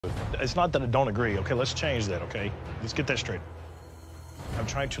It's not that I don't agree, okay? Let's change that, okay? Let's get that straight. I'm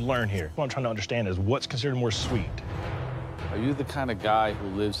trying to learn here. What I'm trying to understand is what's considered more sweet. Are you the kind of guy who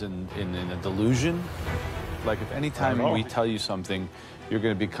lives in a delusion? Like, if any time we tell you something, you're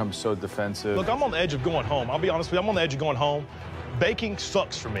going to become so defensive? Look, I'm on the edge of going home. I'll be honest with you, I'm on the edge of going home. Baking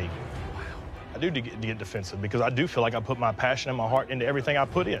sucks for me. I do get defensive because I do feel like I put my passion and my heart into everything I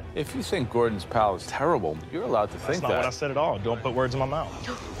put in. If you think Gordon's pal is terrible, you're allowed to think that. That's not what I said at all. Don't put words in my mouth.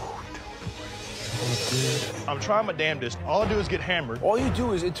 I'm trying my damnedest. All I do is get hammered. All you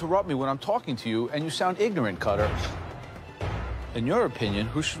do is interrupt me when I'm talking to you, and you sound ignorant, Cutter. In your opinion,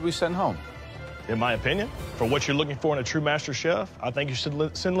 who should we send home? In my opinion, for what you're looking for in a true master chef, I think you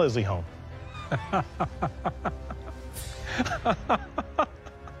should send Leslie home.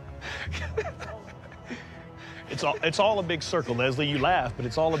 It's all a big circle, Leslie. You laugh, but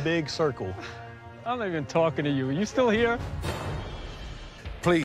it's all a big circle. I'm not even talking to you. Are you still here?